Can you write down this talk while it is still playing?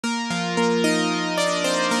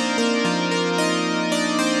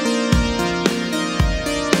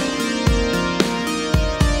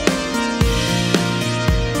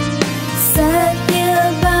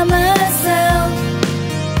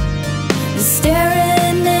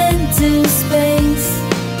staring into space.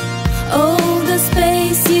 Oh, the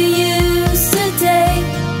space you used to take,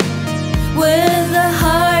 with the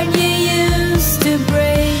heart you used to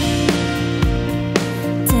break.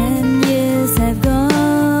 10 years have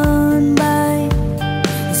gone by,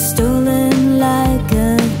 stolen like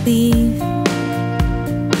a thief,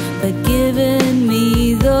 but giving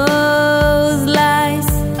me those lies,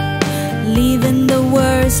 leaving the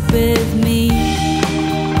worst with me.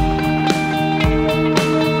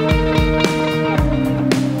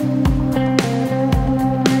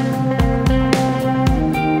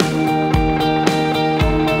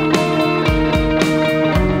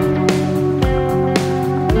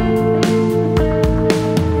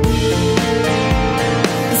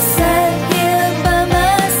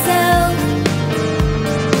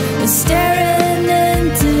 Staring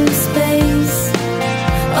into space.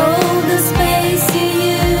 Oh, the space you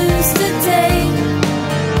used to take,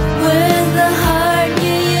 with the heart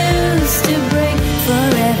you used to break.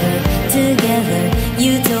 Forever together,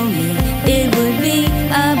 you told me it would be.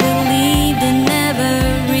 I believed in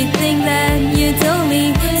everything that you told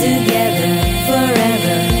me. Together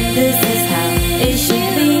forever, this is how it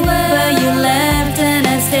should be. But you left and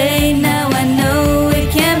I stayed. Now I know it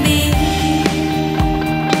can't be.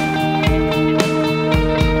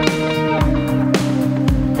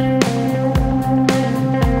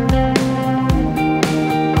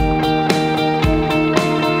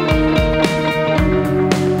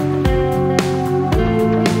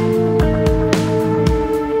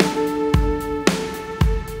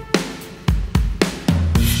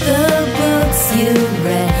 You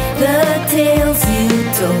read, the tales you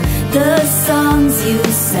told, the songs you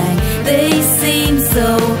sang.